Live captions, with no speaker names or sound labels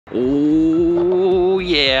Oh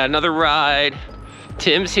yeah, another ride.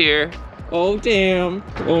 Tim's here. Oh damn.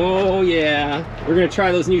 Oh yeah. We're gonna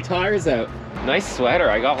try those new tires out. Nice sweater,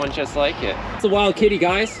 I got one just like it. It's a Wild Kitty,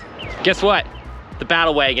 guys. Guess what? The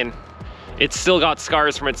battle wagon. It's still got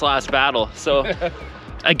scars from its last battle. So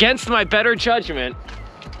against my better judgment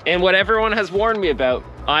and what everyone has warned me about,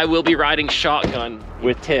 I will be riding shotgun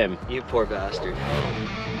with Tim. You poor bastard.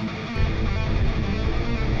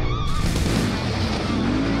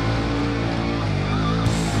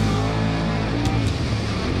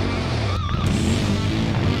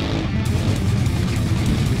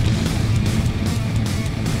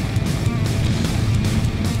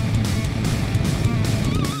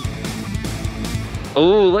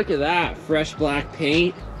 Oh, look at that, fresh black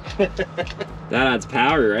paint. That adds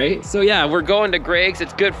power, right? So yeah, we're going to Greg's.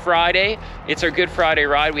 It's Good Friday. It's our Good Friday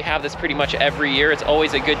ride. We have this pretty much every year. It's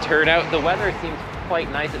always a good turnout. The weather seems quite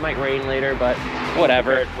nice. It might rain later, but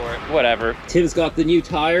whatever. Whatever. Tim's got the new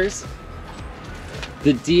tires.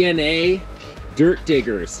 The DNA Dirt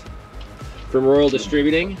Diggers from Royal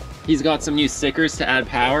Distributing. He's got some new stickers to add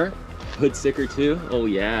power. Hood sticker too. Oh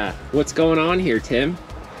yeah. What's going on here, Tim?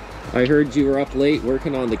 I heard you were up late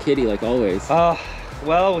working on the kitty like always.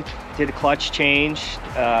 Well, we did a clutch change,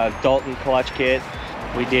 Dalton clutch kit.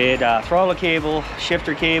 We did throttle cable,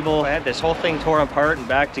 shifter cable. I had this whole thing torn apart and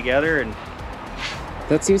back together, and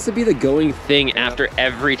that seems to be the going thing after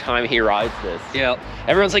every time he rides this. Yeah.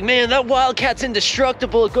 Everyone's like, man, that Wildcat's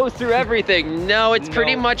indestructible. It goes through everything. No, it's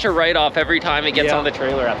pretty much a write-off every time it gets on the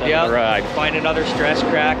trailer at the end of the ride. Find another stress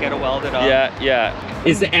crack, gotta weld it up. Yeah.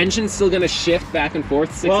 Is the engine still gonna shift back and forth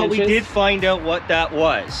 6 inches? Well, we did find out what that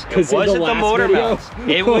was. It wasn't the motor mount.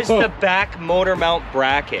 It was the back motor mount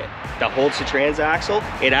bracket that holds the transaxle.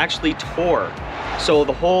 It actually tore. So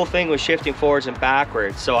the whole thing was shifting forwards and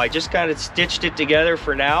backwards. So I just kind of stitched it together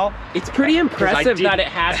for now. It's pretty impressive that it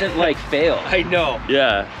hasn't like failed. I know.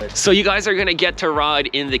 Yeah. So you guys are gonna get to ride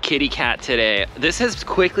in the Kitty Cat today. This is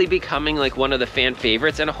quickly becoming like one of the fan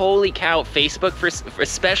favorites, and holy cow, Facebook, for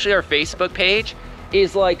especially our Facebook page,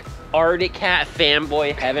 is like Arctic Cat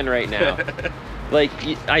fanboy heaven right now. Like,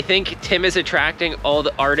 I think Tim is attracting all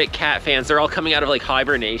the Arctic Cat fans. They're all coming out of like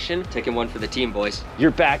hibernation. Taking one for the team, boys.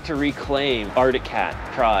 You're back to reclaim Arctic Cat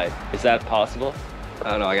pride. Is that possible?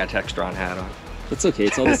 I don't know, I got a Textron hat on. It's okay,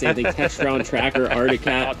 it's all the same thing. Textron, Tracker, Arctic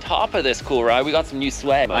Cat. On top of this cool ride, we got some new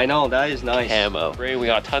swag. I know, that is nice. Camo. We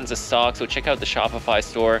got tons of stock, so check out the Shopify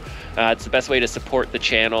store. It's the best way to support the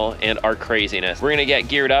channel and our craziness. We're gonna get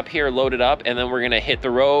geared up here, loaded up, and then we're gonna hit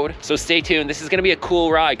the road. So stay tuned. This is gonna be a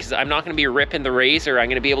cool ride because I'm not gonna be ripping the razor. I'm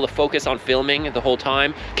gonna be able to focus on filming the whole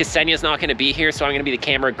time. Ksenia's not gonna be here, so I'm gonna be the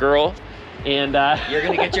camera girl. And you're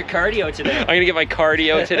gonna get your cardio today. I'm gonna get my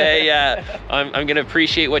cardio today. Yeah, I'm gonna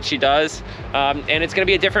appreciate what she does, and it's gonna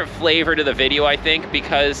be a different flavor to the video, I think,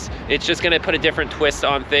 because it's just gonna put a different twist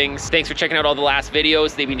on things. Thanks for checking out all the last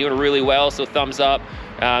videos. They've been doing really well, so thumbs up.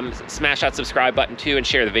 Smash that subscribe button too, and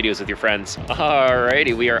share the videos with your friends.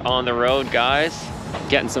 Alrighty, we are on the road, guys.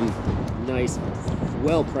 Getting some nice,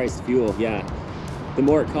 well-priced fuel. Yeah, the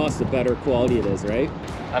more it costs, the better quality it is, right?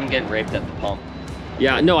 I'm getting raped at the pump.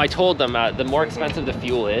 Yeah, no, I told them the more expensive the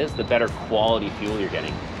fuel is, the better quality fuel you're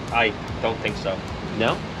getting. I don't think so.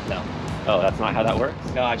 No? No. Oh, that's not how that works?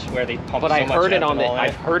 No, I swear they pump but so I've much heard it on ethanol in.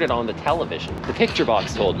 I've heard it on the television. The picture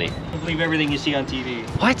box told me. I believe everything you see on TV.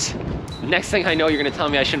 What? Next thing I know, you're gonna tell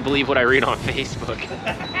me I shouldn't believe what I read on Facebook.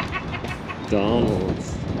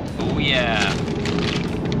 Donald's. Oh yeah.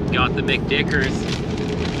 Got the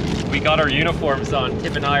McDickers. We got our uniforms on.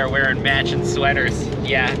 Tip and I are wearing matching sweaters.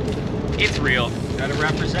 Yeah, it's real. Gotta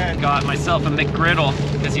represent. Got myself a McGriddle,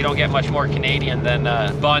 because you don't get much more Canadian than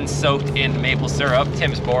buns soaked in maple syrup.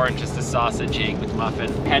 Tim's born just a sausage egg with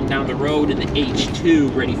muffin. Heading down the road in the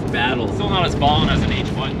H2, ready for battle. Still not as ballin' as an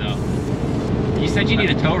H1 though. You said you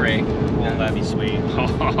need a tow rig. Well, that'd be sweet.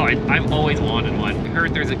 I'm always wanting one. I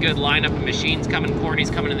heard there's a good lineup of machines coming.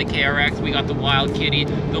 Courtney's coming in the KRX. We got the Wild Kitty.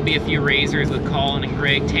 There'll be a few razors with Colin and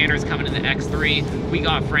Greg. Tanner's coming in the X3. We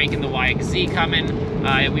got Frank in the YXZ coming.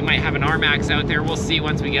 We might have an RMAX out there. We'll see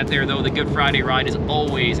once we get there though. The Good Friday ride is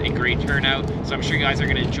always a great turnout, so I'm sure you guys are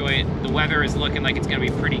gonna enjoy it. The weather is looking like it's gonna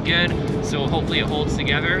be pretty good, so hopefully it holds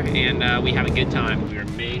together and we have a good time. We are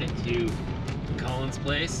made it to Colin's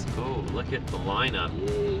place. Oh, look at the lineup.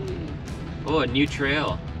 Oh, a new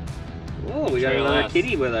trail. Oh, we got another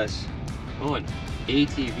kitty with us. Oh, an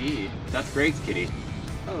ATV. That's Greg's kitty.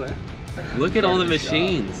 Oh, yeah. Look at all the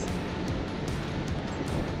machines.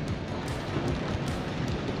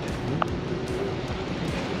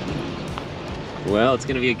 Well, it's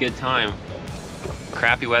gonna be a good time.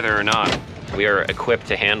 Crappy weather or not. we are equipped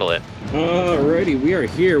to handle it. Alrighty, we are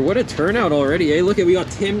here. What a turnout already, eh? Look at, we got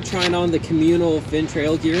Tim trying on the communal fin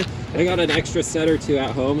trail gear. I got an extra set or two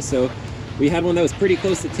at home, so we had one that was pretty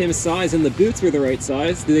close to Tim's size, and the boots were the right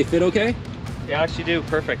size. Do they fit okay? They actually do,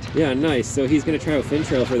 perfect. Yeah, nice. So he's gonna try out fin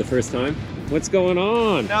trail for the first time. What's going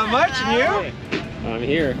on? Not much, and you? I'm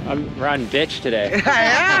here. I'm riding bitch today.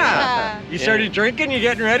 Yeah! You started drinking? You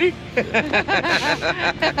getting ready?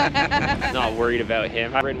 Not worried about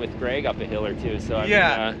him. I've ridden with Greg up a hill or two, so I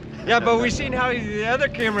Yeah. mean, Yeah, but we seen how the other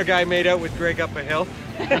camera guy made out with Greg up a hill.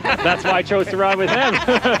 that's why I chose to ride with him.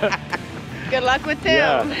 Good luck with Tim.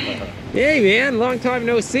 Yeah. Hey man, long time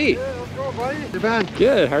no see. Yeah, let's go, buddy. You're bad.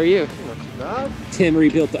 Good, how are you? Not too bad. Tim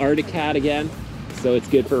rebuilt the Arctic Cat again, so it's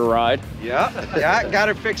good for a ride. Yeah, got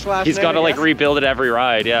her fixed last He's night, got to I like guess. rebuild it every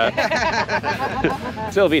ride, yeah.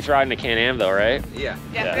 Still beats riding a Can-Am though, right? Yeah.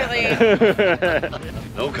 Definitely.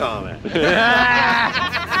 No comment.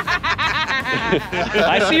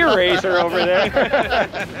 I see a razor over there.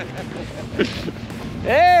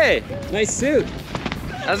 Hey, Nice suit.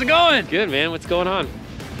 how's it going? Good, man. What's going on?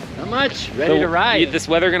 Not much. Ready to So, ride. this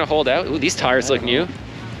weather gonna hold out? Ooh, these tires look new.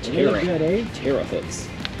 Terra, good, eh? Terra hooks.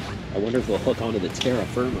 I wonder if they'll hook onto the Terra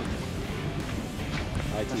Firma.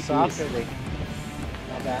 ITPs.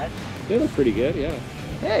 Not bad. They look pretty good, yeah.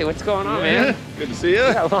 Hey, what's going on, man? Good to see you.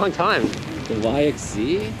 Yeah, a long time. The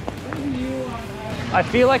YXC? I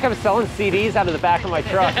feel like I'm selling CDs out of the back of my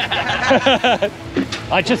truck.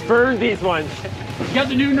 I just burned these ones. You got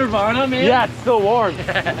the new Nirvana, man? Yeah, it's still warm.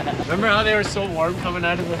 Remember how they were so warm coming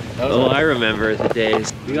out of the... Oh, I remember the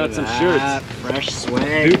days. We got some shirts. Fresh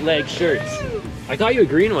swag. Bootleg shirts. I got you a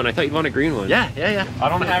green one. I thought you'd want a green one. Yeah. I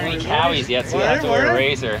don't have any cowies yet, so you have to wear a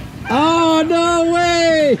razor. Oh, no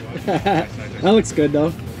way! That looks good,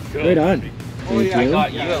 though. Right on. Thank I you.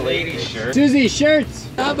 got you a ladies shirt. Susie, shirts.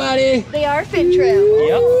 How, buddy? They are fin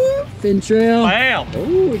trail. Yep. Fin trail. Bam!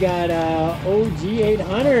 Oh, we got OG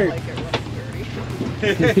 800.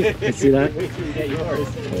 Let's see that.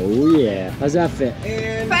 Oh yeah. How's that fit?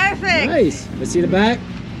 Perfect. Nice. Let's see the back.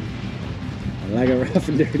 I like a rough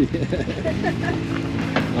and dirty.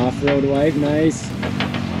 Off-road wife, nice.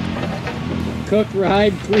 Cook,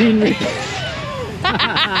 ride, clean. Nice.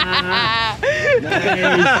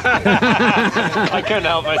 I couldn't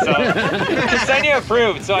help myself. Just then you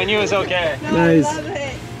approved, so I knew it was okay. Nice. I love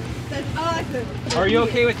it. That's awesome. Are you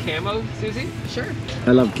okay with camo, Susie? Sure.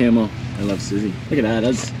 I love camo. I love Susie. Look at that.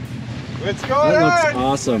 What's going on? That looks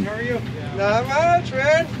awesome. How are you? Not much,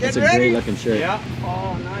 man. That's a Getting ready. great looking shirt. Yeah.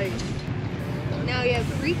 Oh, nice. Now you have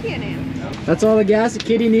 3 Can-Ams. That's all the gas a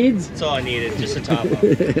kitty needs. That's all I needed, just a top up.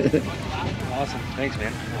 Awesome. Thanks,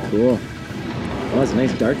 man. Cool. Oh, that's a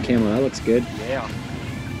nice dark camo. That looks good. Yeah.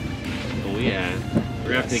 Oh yeah. We're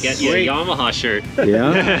gonna have to get you a Yamaha shirt.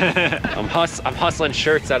 Yeah. I'm hustling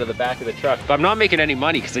shirts out of the back of the truck, but I'm not making any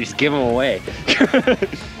money because I just give them away.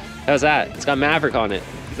 How's that? It's got Maverick on it.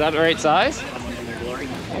 Is that the right size?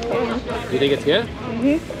 You think it's good?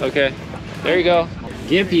 Mm-hmm. Okay. There you go.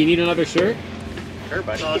 Gimpy, you need another shirt? Sure,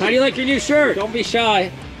 buddy. How do you like your new shirt? Don't be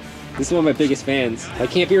shy. This is one of my biggest fans. I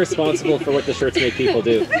can't be responsible for what the shirts make people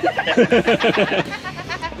do.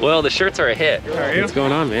 Well, the shirts are a hit. What's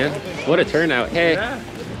going on, man? What a turnout. Hey,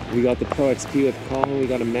 we got the Pro XP with Colin. We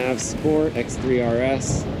got a Mav Sport X3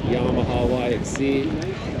 RS, Yamaha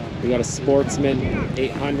YXC. We got a Sportsman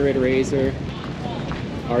 800 Razor,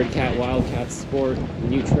 Hardcat Wildcat Sport,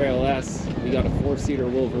 new Trail S. We got a 4-seater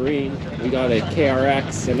Wolverine. We got a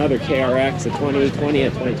KRX, another KRX, a 2020, a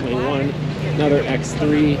 2021, another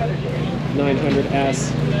X3,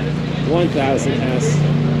 900S, 1000S,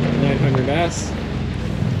 900S,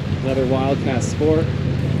 another Wildcat Sport.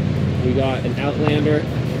 We got an Outlander.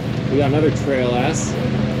 We got another Trail S,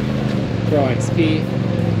 Pro XP,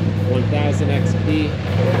 1000 XP.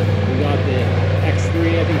 We got the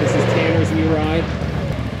X3. I think this is Tanner's new ride.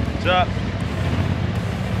 What's up?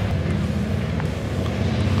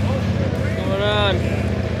 What's going on?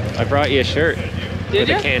 I brought you a shirt with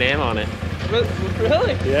a Can-Am on it.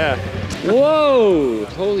 Really? Yeah. Whoa!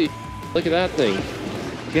 Holy, look at that thing.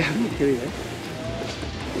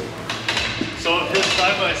 So if his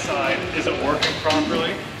side-by-side isn't working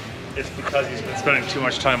properly, it's because he's been spending too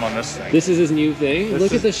much time on this thing. This is his new thing. This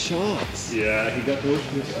Look is- at the shocks. Yeah, he got those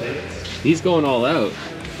from the States. He's going all out.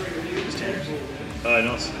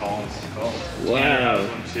 No, it's Collins. Wow. Tanner has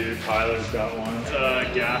one too. Tyler's got one. It's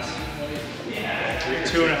gas.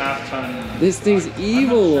 2.5 ton. This thing's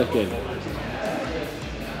evil looking.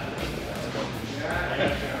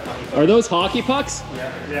 Are those hockey pucks?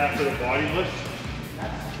 Yeah, for the body lift.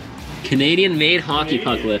 Canadian made hockey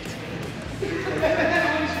puck lift.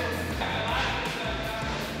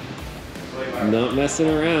 Not messing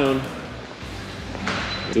around.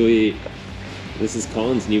 Sweet. This is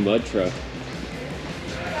Colin's new mud truck.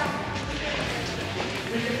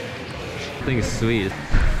 This thing is sweet.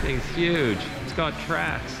 This thing's huge. It's got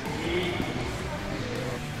tracks.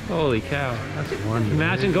 Holy cow. That's wonderful.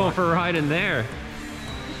 Imagine going for a ride in there.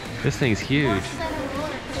 This thing's huge.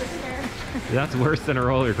 That's worse than a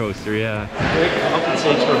roller coaster, yeah. Greg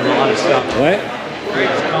compensates for a lot of stuff. What?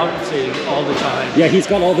 Greg's compensating all the time. Yeah, he's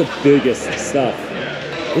got all the biggest stuff.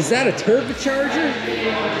 Is that a turbocharger?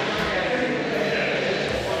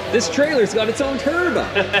 This trailer's got its own turbo.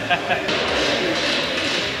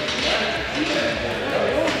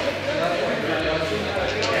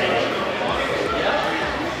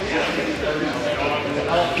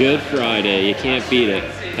 Good Friday, you can't beat it.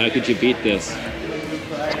 How could you beat this?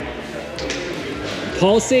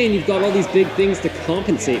 Paul's saying you've got all these big things to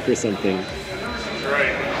compensate for something. That's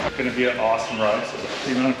right. It's going to be an awesome ride. So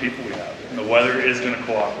the amount of people we have. And the weather is going to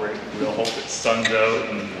cooperate. We'll hope it suns out.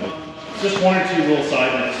 And just one or two little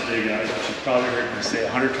side notes today, guys, which you've probably heard me say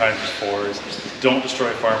 100 times before, is don't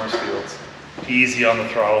destroy farmers' fields. Easy on the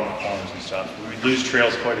throttle and the corners and stuff. We lose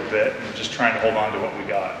trails quite a bit, and we're just trying to hold on to what we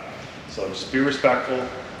got. So just be respectful,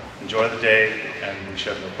 enjoy the day, and we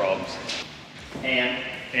should have no problems. And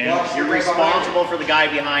you're responsible for the guy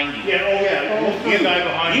behind you. Yeah, oh yeah, we'll be a guy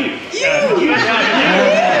behind you.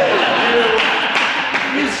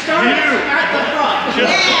 You started at the front.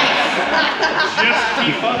 Just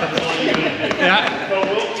keep up. That's all you're gonna do. Yeah. But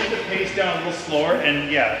we'll keep the pace down a little slower,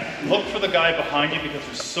 and yeah, look for the guy behind you because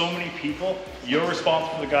there's so many people. You're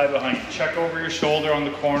responsible for the guy behind you. Check over your shoulder on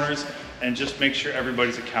the corners, and just make sure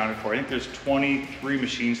everybody's accounted for. I think there's 23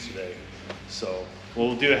 machines today, so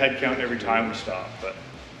we'll do a head count every time we stop. But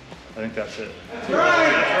I think that's it. That's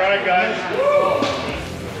right. That's right, guys.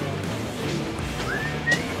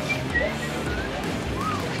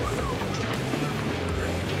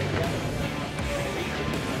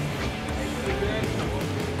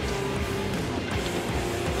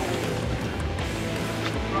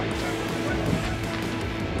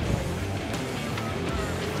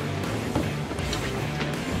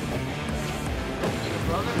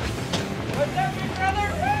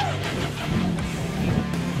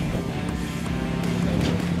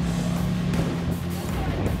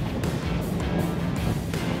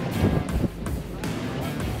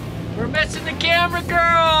 Missing the camera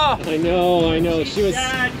girl! I know. She was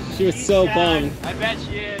so bummed. I bet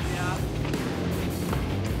she is, yeah.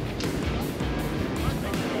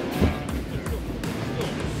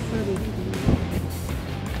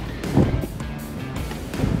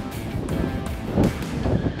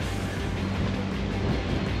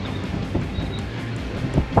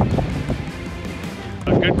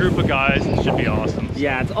 A good group of guys, it should be awesome.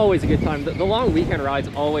 Yeah, it's always a good time. The long weekend rides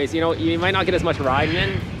always, you might not get as much riding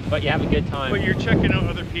in, but you have a good time. But you're checking out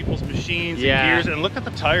other people's machines and gears, and look at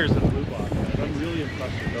the tires in the blue box. I'm really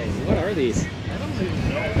impressed with those. What are these? I don't even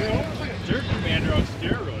know. They're almost like a dirt commander on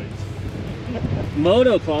steroids.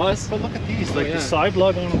 Motocross. But look at these, like the side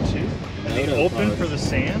lug on them too. And they open for the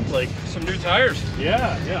sand, like some new tires.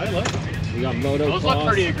 Yeah, I like them. We got motocross. Those look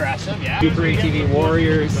pretty aggressive, yeah. Super ATV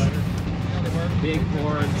Warriors. Big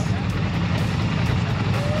horns.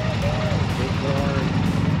 Big horn.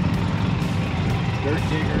 Dirt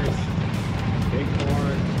diggers. Big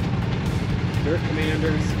horn. Dirt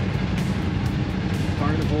commanders.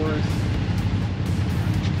 Carnivores.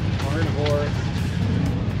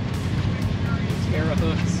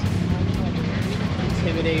 Terrahooks.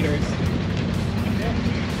 Intimidators.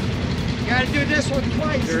 You gotta do this one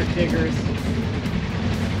twice. Dirt diggers.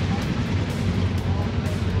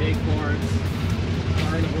 Big horns.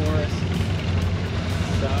 Carnivores.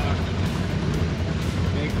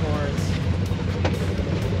 Big horns.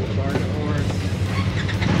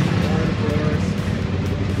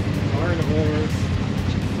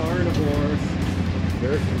 Carnivores.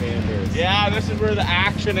 Dirt commanders. Yeah, this is where the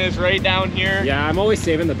action is, right down here. Yeah, I'm always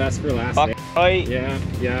saving the best for last. Right. Yeah.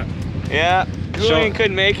 Yeah. Julian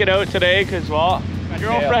couldn't make it out today because, well, my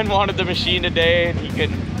girlfriend wanted the machine today and he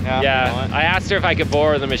couldn't. Yeah, I asked her if I could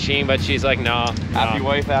borrow the machine, but she's like, no. Happy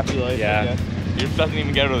wife, happy life. Yeah. He doesn't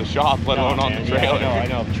even get out of the shop, let alone on the trailer. Yeah, I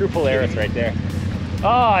know. True Polaris right there.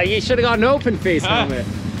 Oh, you should have got an open face helmet.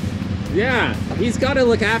 Yeah, he's got to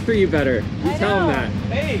look after you better. You tell him that.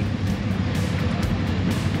 Hey.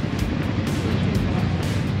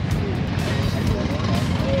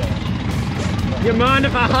 You mind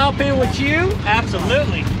if I hop in with you?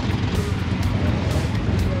 Absolutely.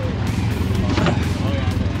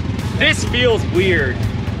 This feels weird.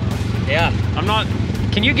 Yeah. I'm not.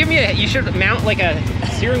 Can you give me you should mount like a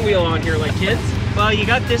steering wheel on here like kids. Well, you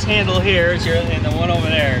got this handle here, and the one over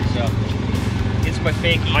there, so it's my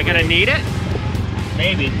fakie. Am I gonna need it?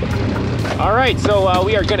 Maybe. All right, so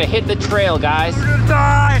we are gonna hit the trail, guys. We're gonna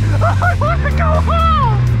die. I want to go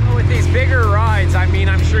home. With these bigger rides, I mean,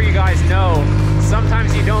 I'm sure you guys know,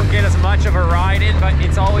 sometimes you don't get as much of a ride in, but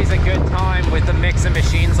it's always a good time with a mix of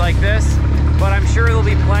machines like this. But I'm sure there'll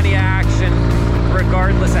be plenty of action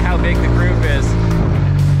regardless of how big the group is.